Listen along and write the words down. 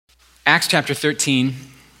Acts chapter 13,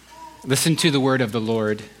 listen to the word of the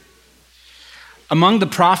Lord. Among the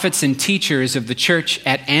prophets and teachers of the church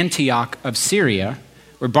at Antioch of Syria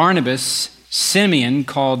were Barnabas, Simeon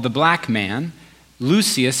called the Black Man,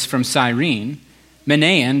 Lucius from Cyrene,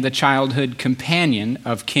 Manaen, the childhood companion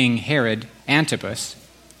of King Herod Antipas,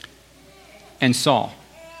 and Saul.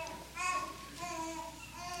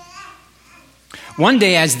 One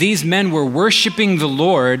day, as these men were worshiping the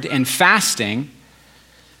Lord and fasting,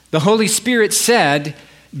 the Holy Spirit said,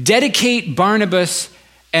 "Dedicate Barnabas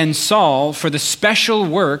and Saul for the special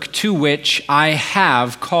work to which I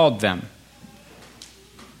have called them."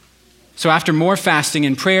 So after more fasting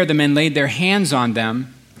and prayer, the men laid their hands on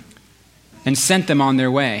them and sent them on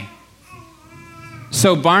their way.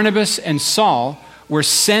 So Barnabas and Saul were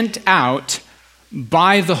sent out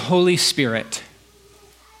by the Holy Spirit.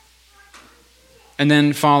 And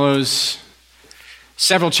then follows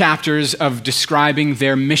several chapters of describing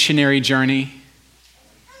their missionary journey.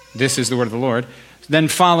 This is the word of the Lord. Then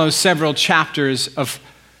follows several chapters of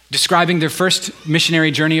describing their first missionary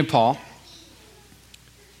journey of Paul.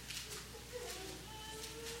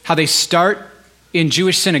 How they start in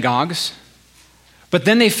Jewish synagogues, but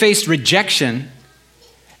then they faced rejection,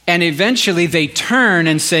 and eventually they turn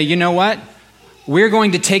and say, you know what? We're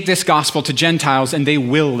going to take this gospel to Gentiles, and they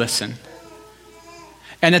will listen.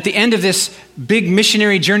 And at the end of this big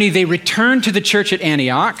missionary journey, they return to the church at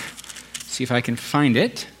Antioch. See if I can find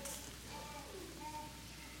it.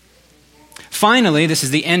 Finally, this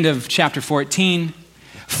is the end of chapter 14.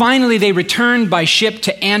 Finally, they returned by ship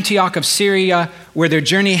to Antioch of Syria, where their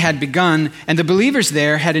journey had begun, and the believers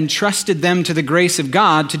there had entrusted them to the grace of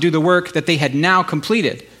God to do the work that they had now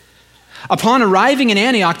completed. Upon arriving in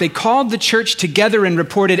Antioch, they called the church together and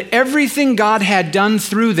reported everything God had done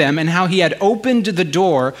through them and how he had opened the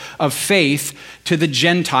door of faith to the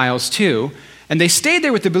Gentiles too. And they stayed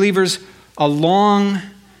there with the believers a long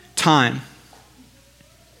time.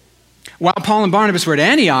 While Paul and Barnabas were at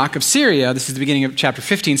Antioch of Syria, this is the beginning of chapter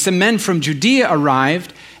 15, some men from Judea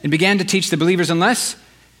arrived and began to teach the believers, unless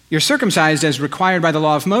you're circumcised as required by the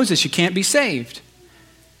law of Moses, you can't be saved.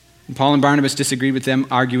 And Paul and Barnabas disagreed with them,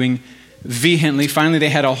 arguing vehemently. Finally, they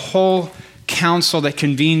had a whole council that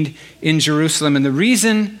convened in Jerusalem. And the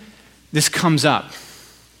reason this comes up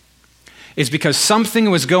is because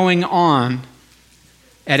something was going on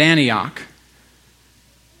at Antioch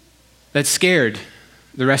that scared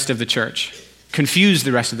the rest of the church, confused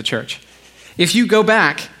the rest of the church. If you go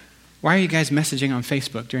back, why are you guys messaging on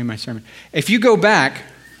Facebook during my sermon? If you go back,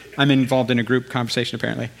 I'm involved in a group conversation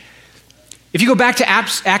apparently. If you go back to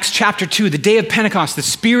Acts chapter 2, the day of Pentecost, the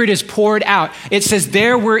Spirit is poured out. It says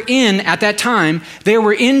at that time, there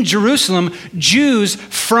were in Jerusalem Jews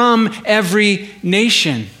from every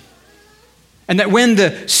nation. And that when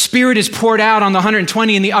the Spirit is poured out on the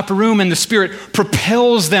 120 in the upper room and the Spirit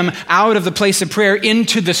propels them out of the place of prayer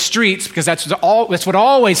into the streets, because that's what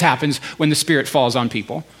always happens when the Spirit falls on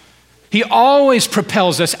people. He always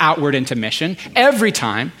propels us outward into mission, every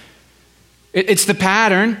time. It's the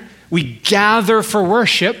pattern. We gather for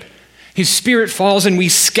worship, his Spirit falls, and we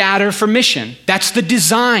scatter for mission. That's the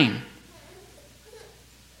design.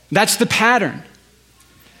 That's the pattern.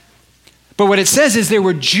 But what it says is there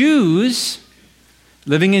were Jews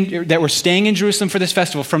that were staying in Jerusalem for this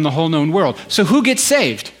festival from the whole known world. So who gets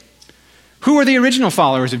saved? Who are the original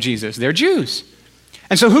followers of Jesus? They're Jews.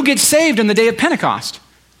 And so who gets saved on the day of Pentecost?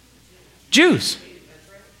 Jews.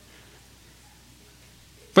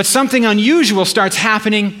 But something unusual starts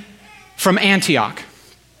happening from Antioch.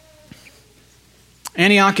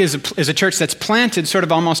 Antioch is a church that's planted sort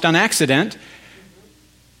of almost on accident.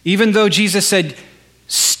 Even though Jesus said,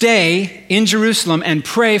 stay in Jerusalem and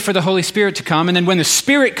pray for the Holy Spirit to come. And then when the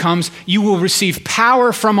Spirit comes, you will receive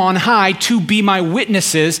power from on high to be my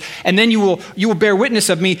witnesses. And then you will bear witness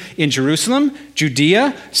of me in Jerusalem,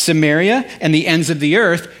 Judea, Samaria, and the ends of the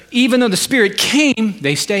earth. Even though the Spirit came,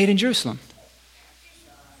 they stayed in Jerusalem.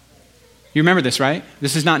 You remember this, right?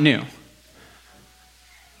 This is not new.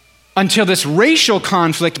 Until this racial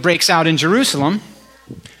conflict breaks out in Jerusalem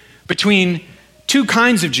between two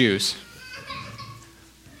kinds of Jews.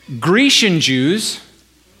 Grecian Jews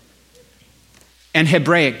and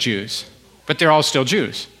Hebraic Jews. But they're all still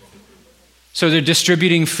Jews. So they're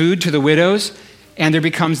distributing food to the widows, and there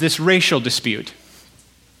becomes this racial dispute.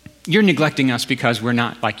 You're neglecting us because we're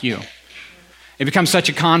not like you. It becomes such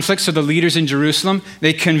a conflict, so the leaders in Jerusalem,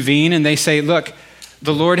 they convene and they say, look,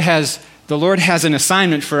 the Lord has an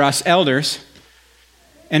assignment for us elders,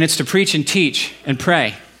 and it's to preach and teach and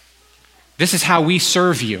pray. This is how we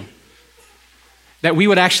serve you. That we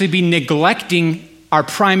would actually be neglecting our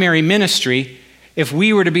primary ministry if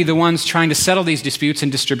we were to be the ones trying to settle these disputes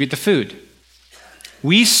and distribute the food?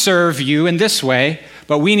 We serve you in this way,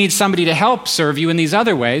 but we need somebody to help serve you in these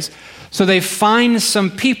other ways. So they find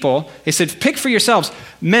some people. They said, pick for yourselves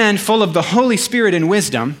men full of the Holy Spirit and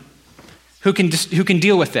wisdom who can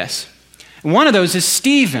deal with this. And one of those is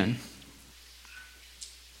Stephen.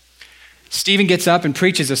 Stephen gets up and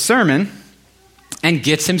preaches a sermon and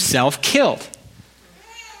gets himself killed.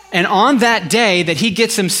 And on that day that he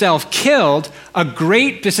gets himself killed,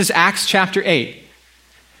 this is Acts chapter 8.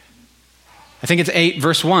 I think it's 8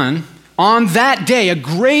 verse 1. On that day, a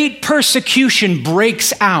great persecution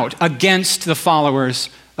breaks out against the followers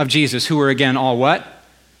of Jesus, who are again all what?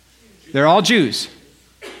 They're all Jews.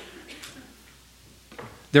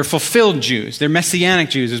 They're fulfilled Jews. They're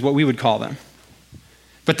Messianic Jews is what we would call them.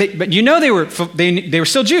 But you know they were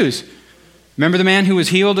still Jews. Remember the man who was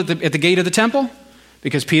healed at the gate of the temple?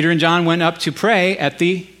 Because Peter and John went up to pray at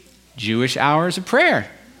the Jewish hours of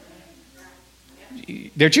prayer.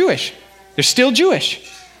 They're Jewish. They're still Jewish.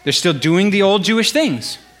 They're still doing the old Jewish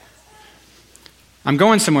things. I'm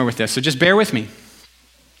going somewhere with this, so just bear with me.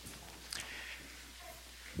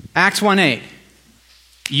 Acts 1:8.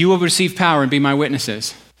 You will receive power and be my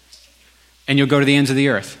witnesses, and you'll go to the ends of the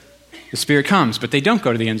earth. The Spirit comes, but they don't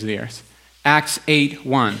go to the ends of the earth. Acts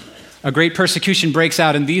 8:1. A great persecution breaks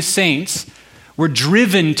out, and these saints were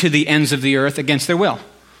driven to the ends of the earth against their will.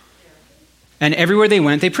 And everywhere they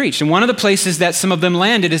went, they preached. And one of the places that some of them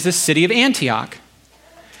landed is the city of Antioch.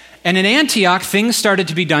 And in Antioch, things started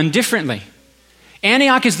to be done differently.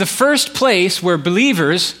 Antioch is the first place where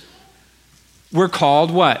believers were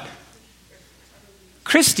called what?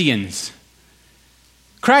 Christians.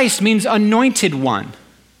 Christ means anointed one.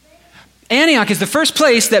 Antioch is the first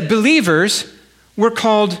place that believers were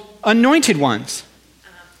called anointed ones.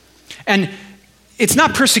 And it's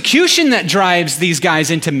not persecution that drives these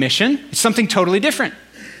guys into mission. It's something totally different.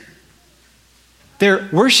 They're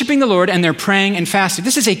worshiping the Lord and they're praying and fasting.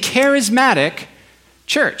 This is a charismatic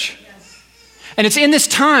church. And it's in this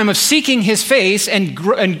time of seeking his face and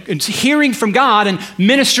hearing from God and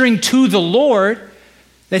ministering to the Lord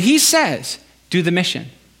that he says, do the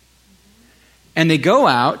mission. And they go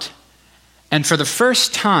out, and for the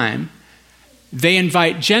first time, they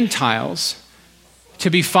invite Gentiles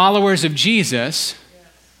to be followers of Jesus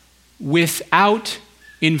without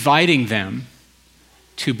inviting them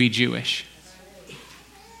to be Jewish.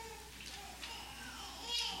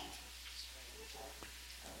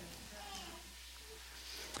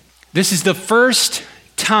 This is the first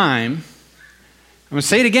time, I'm going to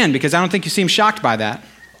say it again because I don't think you seem shocked by that.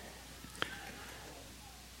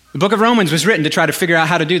 The book of Romans was written to try to figure out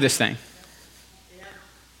how to do this thing.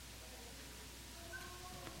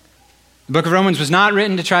 The book of Romans was not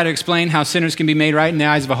written to try to explain how sinners can be made right in the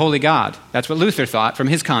eyes of a holy God. That's what Luther thought from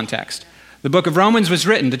his context. The book of Romans was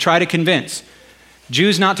written to try to convince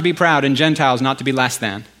Jews not to be proud and Gentiles not to be less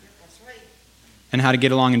than. And how to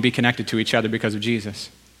get along and be connected to each other because of Jesus.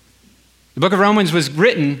 The book of Romans was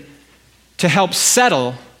written to help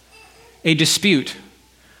settle a dispute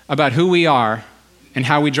about who we are and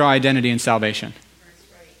how we draw identity and salvation.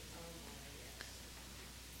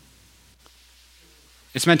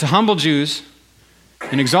 It's meant to humble Jews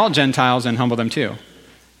and exalt Gentiles and humble them too.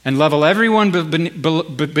 And level everyone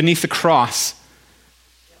beneath the cross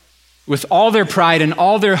with all their pride and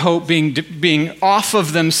all their hope being off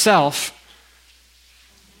of themselves.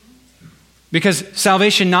 Because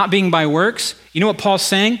salvation not being by works, you know what Paul's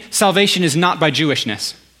saying? Salvation is not by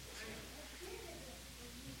Jewishness.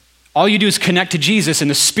 All you do is connect to Jesus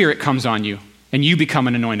and the Spirit comes on you and you become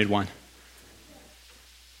an anointed one.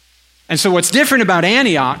 And so what's different about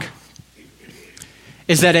Antioch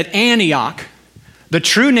is that at Antioch, the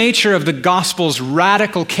true nature of the gospel's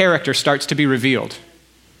radical character starts to be revealed.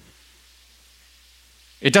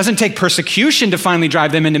 It doesn't take persecution to finally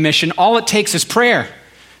drive them into mission. All it takes is prayer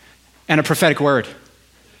and a prophetic word.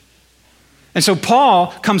 And so Paul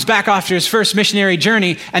comes back after his first missionary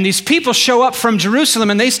journey, and these people show up from Jerusalem,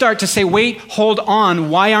 and they start to say, wait, hold on,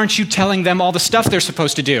 why aren't you telling them all the stuff they're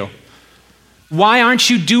supposed to do? Why aren't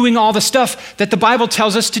you doing all the stuff that the Bible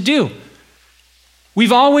tells us to do?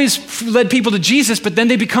 We've always led people to Jesus, but then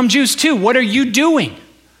they become Jews too. What are you doing?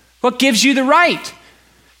 What gives you the right?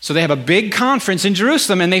 So they have a big conference in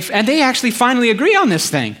Jerusalem, and they actually finally agree on this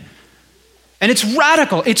thing. And it's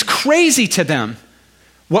radical. It's crazy to them.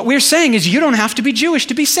 What we're saying is you don't have to be Jewish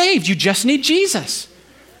to be saved. You just need Jesus.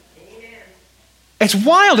 Amen. It's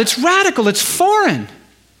wild. It's radical. It's foreign.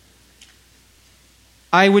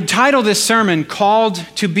 I would title this sermon, Called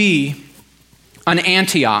to Be an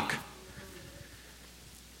Antioch,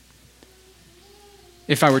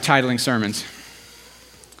 if I were titling sermons.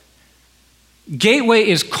 Gateway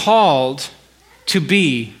is called to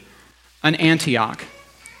be an Antioch.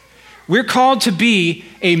 We're called to be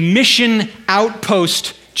a mission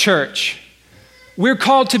outpost church. We're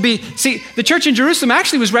called to be, the church in Jerusalem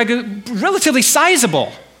actually was relatively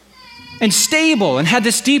sizable and stable and had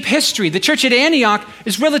this deep history. The church at Antioch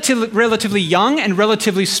is relatively young and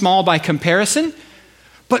relatively small by comparison.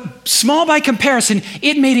 But small by comparison,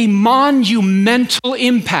 it made a monumental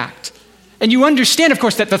impact. And you understand, of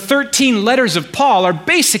course, that the 13 letters of Paul are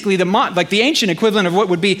basically the ancient equivalent of what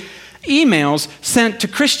would be emails sent to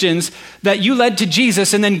Christians that you led to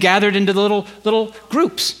Jesus and then gathered into the little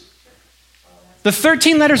groups. The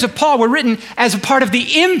 13 letters of Paul were written as a part of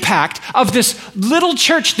the impact of this little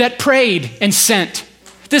church that prayed and sent.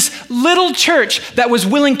 This little church that was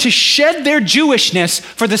willing to shed their Jewishness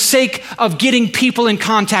for the sake of getting people in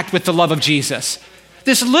contact with the love of Jesus.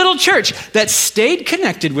 This little church that stayed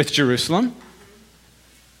connected with Jerusalem,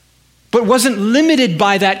 but wasn't limited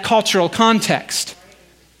by that cultural context.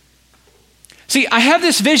 See, I have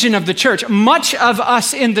this vision of the church. Much of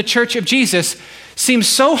us in the Church of Jesus seems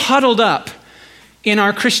so huddled up in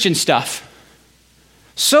our Christian stuff,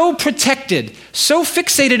 so protected, so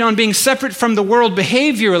fixated on being separate from the world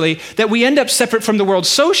behaviorally that we end up separate from the world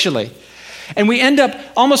socially. And we end up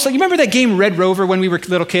almost like, you remember that game Red Rover when we were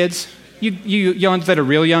little kids? You young that are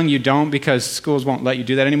real young, you don't because schools won't let you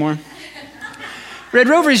do that anymore. Red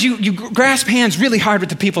Rover is you grasp hands really hard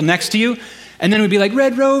with the people next to you, and then we'd be like,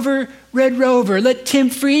 Red Rover, let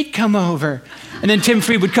Tim Fried come over. And then Tim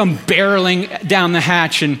Fried would come barreling down the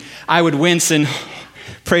hatch, and I would wince and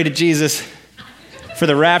pray to Jesus for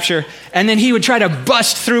the rapture. And then he would try to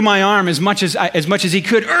bust through my arm as much as he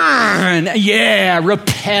could.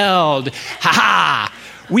 Repelled. Ha-ha,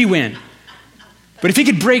 we win. But if he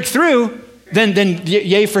could break through, then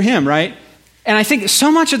yay for him, right? And I think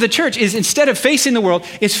so much of the church is, instead of facing the world,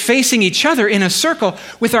 is facing each other in a circle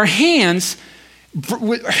with our hands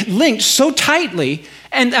linked so tightly.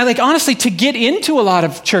 And honestly, to get into a lot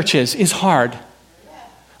of churches is hard.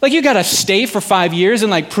 Like you got to stay for 5 years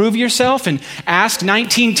and prove yourself and ask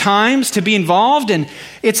 19 times to be involved. And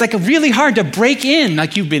it's really hard to break in.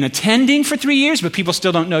 You've been attending for 3 years, but people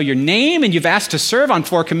still don't know your name. And you've asked to serve on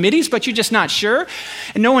 4 committees, but you're just not sure.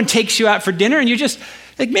 And no one takes you out for dinner. And you're just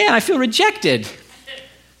man, I feel rejected.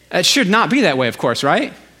 It should not be that way, of course,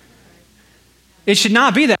 right? It should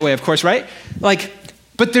not be that way, of course, right?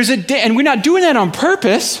 But there's a day, and we're not doing that on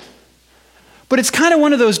purpose. But it's kind of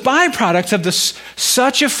one of those byproducts of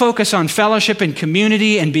such a focus on fellowship and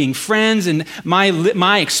community and being friends and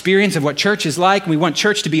my experience of what church is like. We want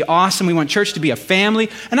church to be awesome. We want church to be a family.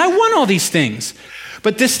 And I want all these things.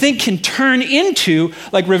 But this thing can turn into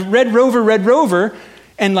Red Rover,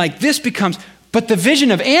 and this becomes... But the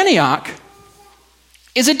vision of Antioch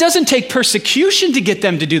is it doesn't take persecution to get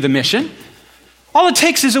them to do the mission. All it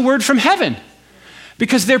takes is a word from heaven.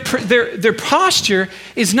 Because their posture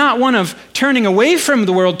is not one of turning away from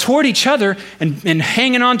the world toward each other and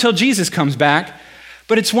hanging on till Jesus comes back,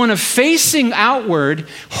 but it's one of facing outward,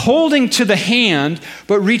 holding to the hand,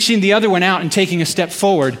 but reaching the other one out and taking a step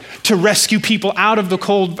forward to rescue people out of the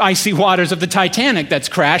cold, icy waters of the Titanic that's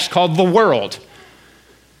crashed called the world.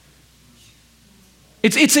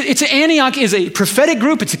 Antioch is a prophetic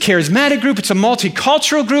group, it's a charismatic group, it's a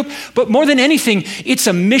multicultural group, but more than anything, it's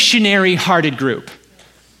a missionary-hearted group.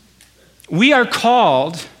 We are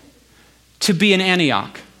called to be an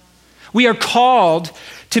Antioch. We are called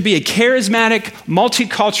to be a charismatic,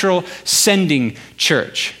 multicultural sending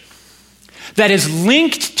church that is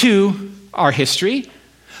linked to our history,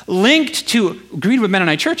 linked to Greenwood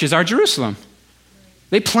Mennonite Church is our Jerusalem.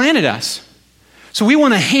 They planted us. So we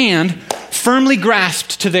want a hand firmly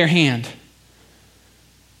grasped to their hand.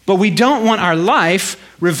 But we don't want our life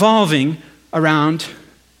revolving around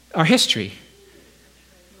our history.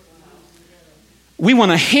 We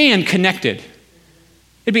want a hand connected.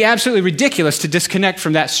 It'd be absolutely ridiculous to disconnect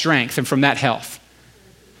from that strength and from that health.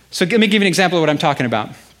 So let me give you an example of what I'm talking about.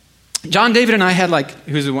 John David and I had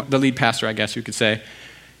who's the lead pastor, I guess you could say.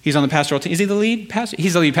 He's on the pastoral team. Is he the lead pastor?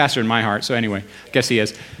 He's the lead pastor in my heart, so anyway, I guess he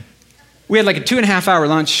is. We had a 2.5-hour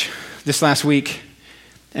lunch this last week,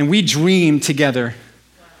 and we dreamed together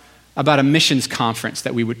about a missions conference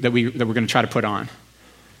that we're going to try to put on.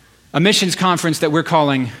 A missions conference that we're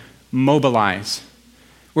calling Mobilize,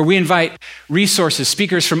 where we invite resources,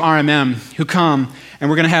 speakers from RMM who come, and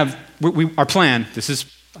we're going to have our plan.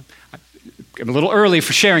 I'm a little early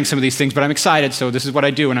for sharing some of these things, but I'm excited, so this is what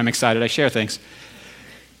I do when I'm excited. I share things.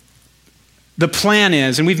 The plan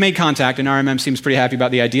is, and we've made contact, and RMM seems pretty happy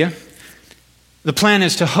about the idea. The plan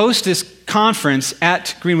is to host this conference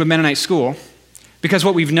at Greenwood Mennonite School, because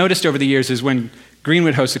what we've noticed over the years is when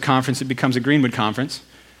Greenwood hosts a conference, it becomes a Greenwood conference.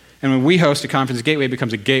 And when we host a conference at Gateway, it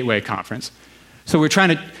becomes a Gateway conference. So we're trying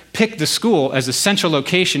to pick the school as a central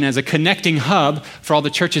location, as a connecting hub for all the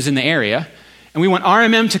churches in the area. And we want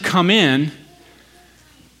RMM to come in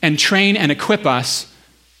and train and equip us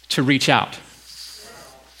to reach out.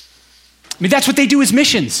 I mean, that's what they do as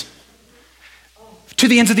missions. To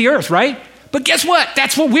the ends of the earth, right? But guess what?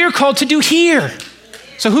 That's what we're called to do here.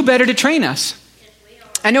 So who better to train us?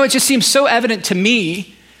 I know it just seems so evident to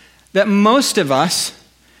me that most of us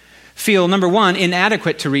feel, number one,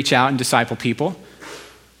 inadequate to reach out and disciple people.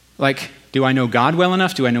 Like, do I know God well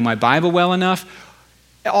enough? Do I know my Bible well enough?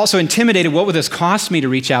 Also intimidated, what will this cost me to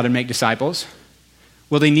reach out and make disciples?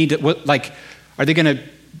 Will they need to, are they going to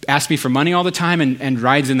ask me for money all the time and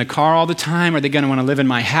rides in the car all the time? Are they going to want to live in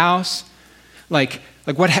my house? Like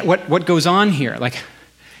what goes on here? Like,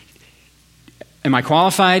 am I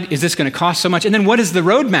qualified? Is this going to cost so much? And then what is the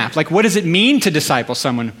roadmap? Like, what does it mean to disciple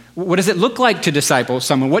someone? What does it look like to disciple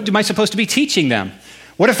someone? What am I supposed to be teaching them?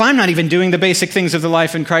 What if I'm not even doing the basic things of the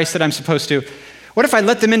life in Christ that I'm supposed to? What if I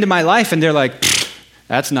let them into my life and they're like,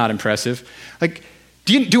 that's not impressive. Like,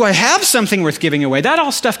 do I have something worth giving away? That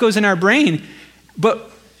all stuff goes in our brain.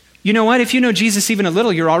 But you know what? If you know Jesus even a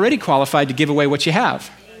little, you're already qualified to give away what you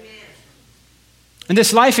have. Amen. And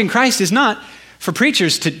this life in Christ is not for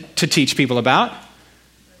preachers to teach people about.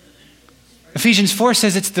 Ephesians 4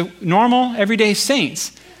 says it's the normal, everyday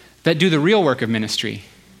saints that do the real work of ministry.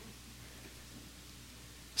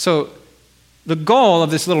 So the goal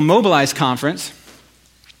of this little Mobilize conference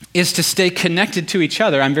is to stay connected to each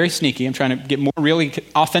other. I'm very sneaky. I'm trying to get more really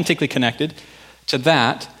authentically connected to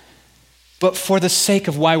that. But for the sake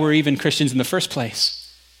of why we're even Christians in the first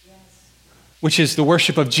place, which is the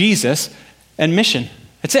worship of Jesus and mission.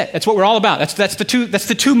 That's it. That's what we're all about. That's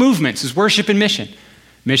the two movements, is worship and mission.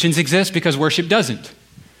 Missions exist because worship doesn't.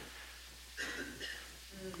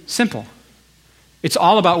 Simple. It's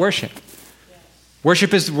all about worship.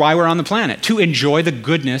 Worship is why we're on the planet, to enjoy the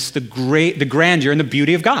goodness, the grandeur, and the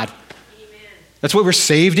beauty of God. Amen. That's what we're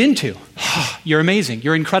saved into. You're amazing.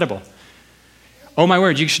 You're incredible. Oh my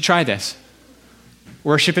word, you should try this.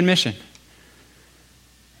 Worship and mission.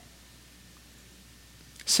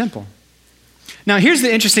 Simple. Now, here's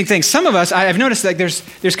the interesting thing. Some of us, I've noticed that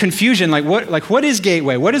there's confusion. What is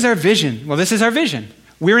Gateway? What is our vision? Well, this is our vision.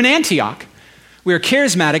 We're in Antioch. We're a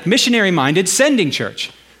charismatic, missionary-minded, sending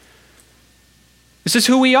church. This is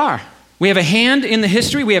who we are. We have a hand in the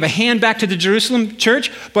history. We have a hand back to the Jerusalem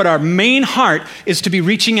church, but our main heart is to be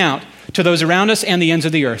reaching out to those around us and the ends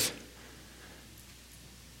of the earth.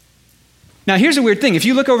 Now, here's a weird thing. If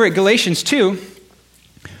you look over at Galatians 2,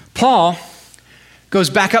 Paul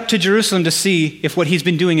goes back up to Jerusalem to see if what he's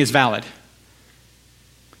been doing is valid.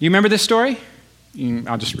 You remember this story?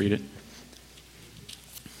 I'll just read it.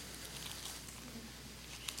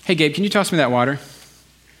 Hey, Gabe, can you toss me that water?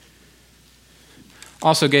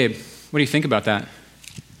 Also, Gabe, what do you think about that?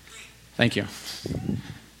 Thank you.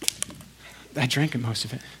 I drank most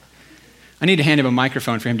of it. I need to hand him a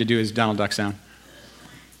microphone for him to do his Donald Duck sound.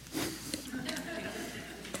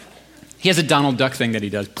 He has a Donald Duck thing that he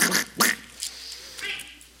does.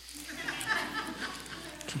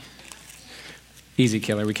 Easy,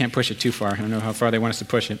 killer. We can't push it too far. I don't know how far they want us to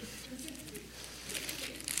push it.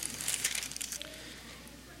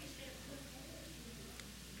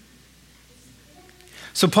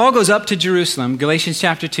 So Paul goes up to Jerusalem, Galatians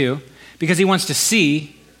chapter 2, because he wants to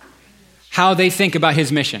see how they think about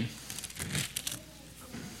his mission.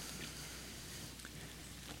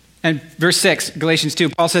 And verse 6, Galatians 2,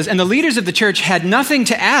 Paul says, "And the leaders of the church had nothing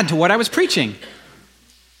to add to what I was preaching.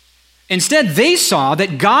 Instead, they saw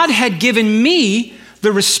that God had given me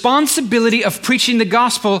the responsibility of preaching the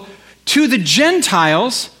gospel to the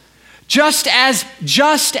Gentiles, just as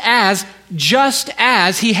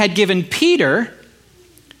he had given Peter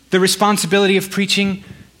the responsibility of preaching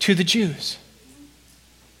to the Jews."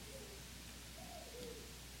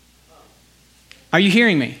 Are you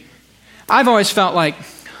hearing me? I've always felt like,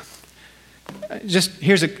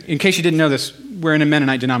 in case you didn't know this, we're in a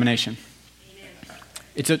Mennonite denomination.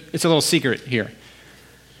 It's a little secret here.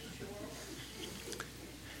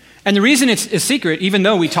 And the reason it's a secret, even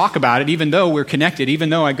though we talk about it, even though we're connected, even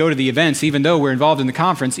though I go to the events, even though we're involved in the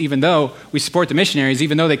conference, even though we support the missionaries,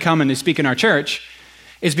 even though they come and they speak in our church,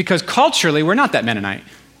 is because culturally we're not that Mennonite.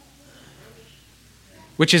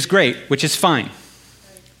 Which is great, which is fine.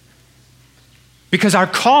 Because our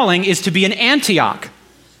calling is to be an Antioch,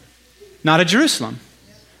 not a Jerusalem.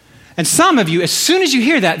 And some of you, as soon as you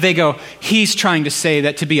hear that, they go, he's trying to say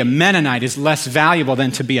that to be a Mennonite is less valuable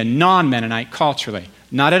than to be a non-Mennonite culturally.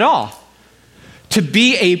 Not at all. To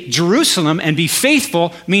be a Jerusalem and be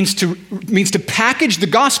faithful means to package the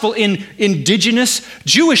gospel in indigenous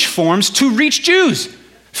Jewish forms to reach Jews.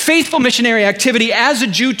 Faithful missionary activity as a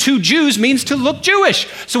Jew to Jews means to look Jewish.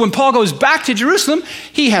 So when Paul goes back to Jerusalem,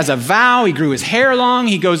 he has a vow. He grew his hair long.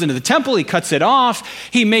 He goes into the temple. He cuts it off.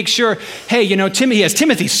 He makes sure, hey, he has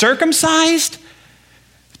Timothy circumcised.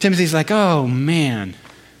 Timothy's like, oh, man.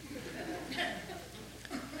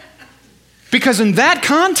 Because in that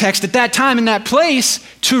context, at that time, in that place,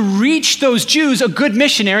 to reach those Jews, a good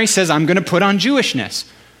missionary says, I'm going to put on Jewishness.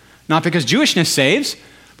 Not because Jewishness saves,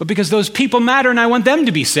 but because those people matter and I want them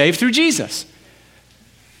to be saved through Jesus.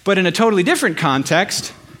 But in a totally different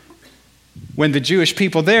context, when the Jewish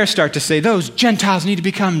people there start to say, those Gentiles need to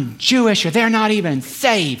become Jewish or they're not even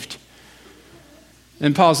saved.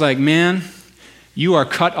 And Paul's like, man, you are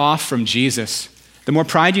cut off from Jesus. The more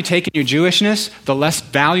pride you take in your Jewishness, the less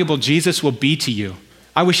valuable Jesus will be to you.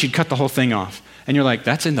 I wish you'd cut the whole thing off. And you're like,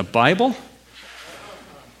 that's in the Bible?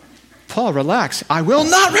 Paul, relax. I will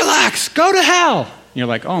not relax. Go to hell. And you're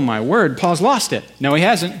like, oh my word, Paul's lost it. No, he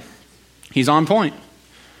hasn't. He's on point.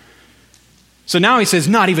 So now he says,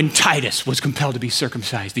 not even Titus was compelled to be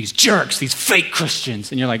circumcised. These jerks, these fake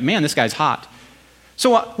Christians. And you're like, man, this guy's hot.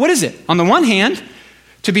 So what is it? On the one hand,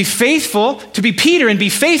 to be faithful, to be Peter and be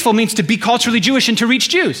faithful means to be culturally Jewish and to reach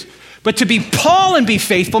Jews. But to be Paul and be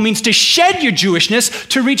faithful means to shed your Jewishness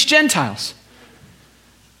to reach Gentiles.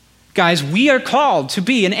 Guys, we are called to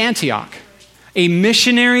be in Antioch, a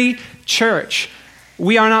missionary church.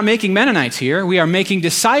 We are not making Mennonites here. We are making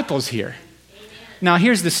disciples here. Now,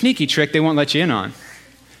 here's the sneaky trick they won't let you in on.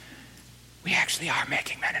 We actually are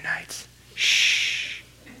making Mennonites. Shh.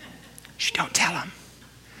 Shh, don't tell them.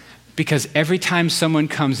 Because every time someone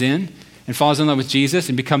comes in and falls in love with Jesus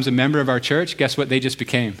and becomes a member of our church, guess what they just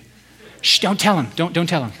became? Shh, don't tell them. Don't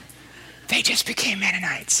tell them. They just became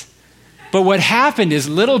Mennonites. But what happened is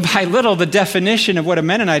little by little, the definition of what a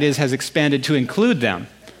Mennonite is has expanded to include them.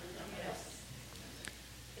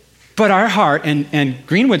 But our heart and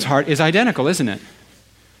Greenwood's heart is identical, isn't it?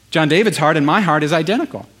 John David's heart and my heart is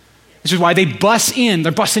identical. This is why they bus in.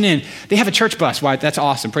 They're bussing in. They have a church bus. Why? That's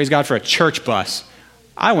awesome. Praise God for a church bus.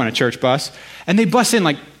 I want a church bus. And they bust in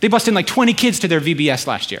like 20 kids to their VBS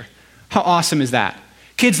last year. How awesome is that?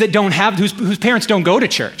 Kids that don't have, whose parents don't go to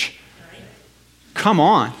church. Come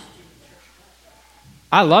on.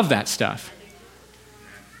 I love that stuff.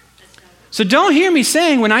 So don't hear me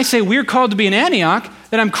saying when I say we're called to be in Antioch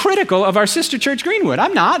that I'm critical of our sister church Greenwood.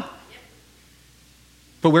 I'm not.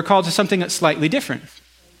 But we're called to something that's slightly different.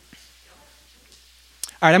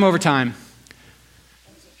 All right, I'm over time.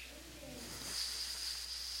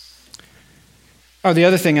 Oh, the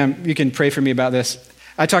other thing, you can pray for me about this.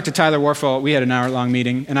 I talked to Tyler Warfel. We had an hour-long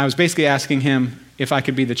meeting, and I was basically asking him if I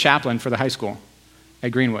could be the chaplain for the high school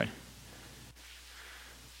at Greenwood,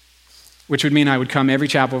 which would mean I would come every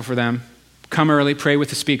chapel for them, come early, pray with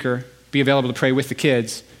the speaker, be available to pray with the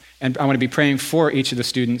kids, and I want to be praying for each of the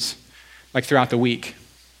students, like throughout the week,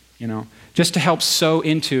 just to help sow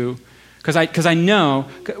into, because I know,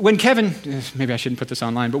 when Kevin, maybe I shouldn't put this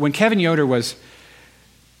online, but when Kevin Yoder was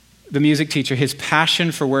the music teacher, his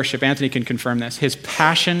passion for worship, Anthony can confirm this,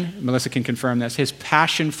 Melissa can confirm this, his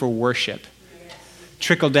passion for worship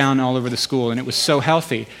trickled down all over the school, and it was so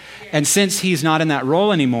healthy. And since he's not in that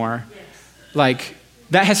role anymore, like,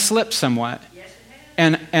 that has slipped somewhat.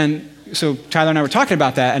 And so Tyler and I were talking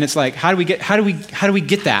about that, and it's like, how do we get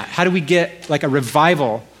that? How do we get like a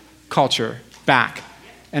revival culture back?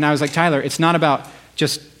 And I was like, Tyler, it's not about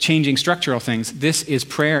just changing structural things. This is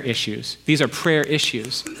prayer issues. These are prayer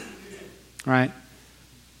issues. Right?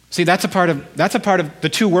 See, that's a part of the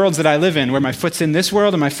two worlds that I live in, where my foot's in this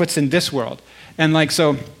world and my foot's in this world. And like,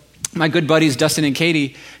 so my good buddies, Dustin and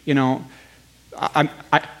Katie,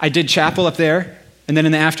 I did chapel up there, and then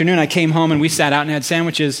in the afternoon I came home and we sat out and had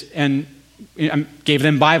sandwiches and gave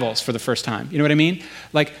them Bibles for the first time. You know what I mean?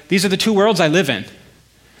 Like, these are the two worlds I live in.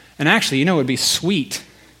 And actually, it would be sweet.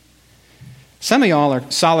 Some of y'all are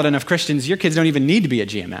solid enough Christians, your kids don't even need to be at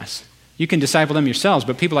GMS. You can disciple them yourselves,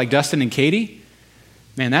 but people like Dustin and Katie,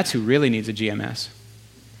 man, that's who really needs a GMS.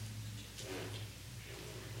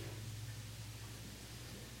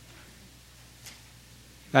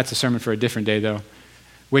 That's a sermon for a different day, though,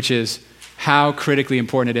 which is how critically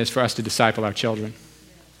important it is for us to disciple our children.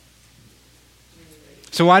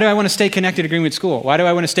 So why do I want to stay connected to Greenwood School? Why do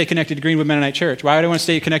I want to stay connected to Greenwood Mennonite Church? Why do I want to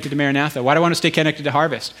stay connected to Maranatha? Why do I want to stay connected to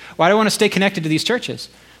Harvest? Why do I want to stay connected to these churches?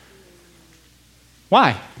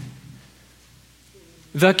 Why?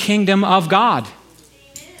 The kingdom of God.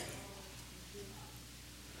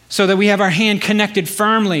 so that we have our hand connected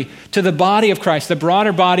firmly to the body of Christ, the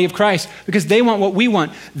broader body of Christ, because they want what we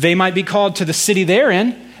want. They might be called to the city they're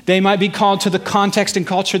in. They might be called to the context and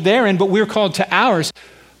culture they're in, but we're called to ours.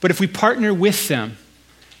 But if we partner with them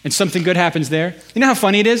and something good happens there, you know how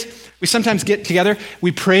funny it is? We sometimes get together,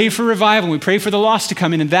 we pray for revival, we pray for the lost to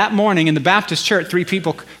come in, and that morning in the Baptist church, 3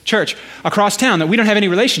 people church across town that we don't have any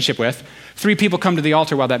relationship with, 3 people come to the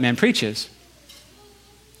altar while that man preaches.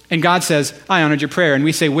 And God says, I honored your prayer. And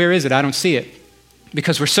we say, where is it? I don't see it.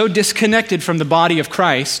 Because we're so disconnected from the body of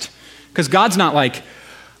Christ, because God's not like,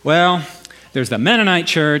 well, there's the Mennonite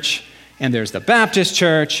church, and there's the Baptist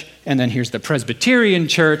church, and then here's the Presbyterian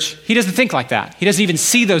church. He doesn't think like that. He doesn't even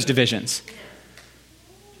see those divisions.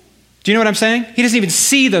 Do you know what I'm saying? He doesn't even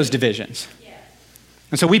see those divisions.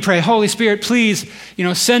 And so we pray, Holy Spirit, please,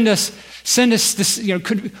 send us this,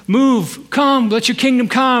 move, come, let your kingdom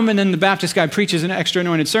come. And then the Baptist guy preaches an extra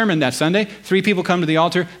anointed sermon that Sunday. 3 people come to the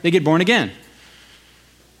altar, they get born again.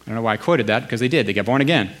 I don't know why I quoted that, because they did. They get born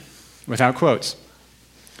again, without quotes.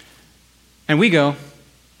 And we go,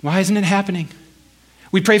 why isn't it happening?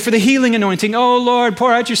 We pray for the healing anointing. Oh, Lord,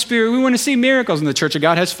 pour out your Spirit. We want to see miracles. And the Church of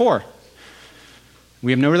God has 4.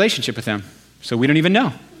 We have no relationship with them, so we don't even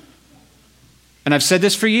know. And I've said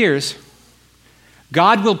this for years.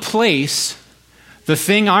 God will place the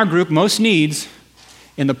thing our group most needs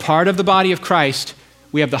in the part of the body of Christ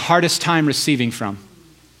we have the hardest time receiving from.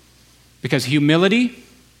 Because humility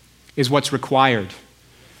is what's required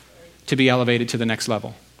to be elevated to the next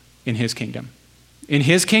level in His kingdom. In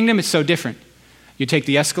His kingdom, it's so different. You take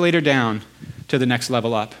the escalator down to the next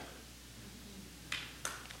level up.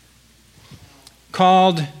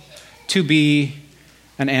 Called to be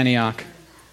an Antioch.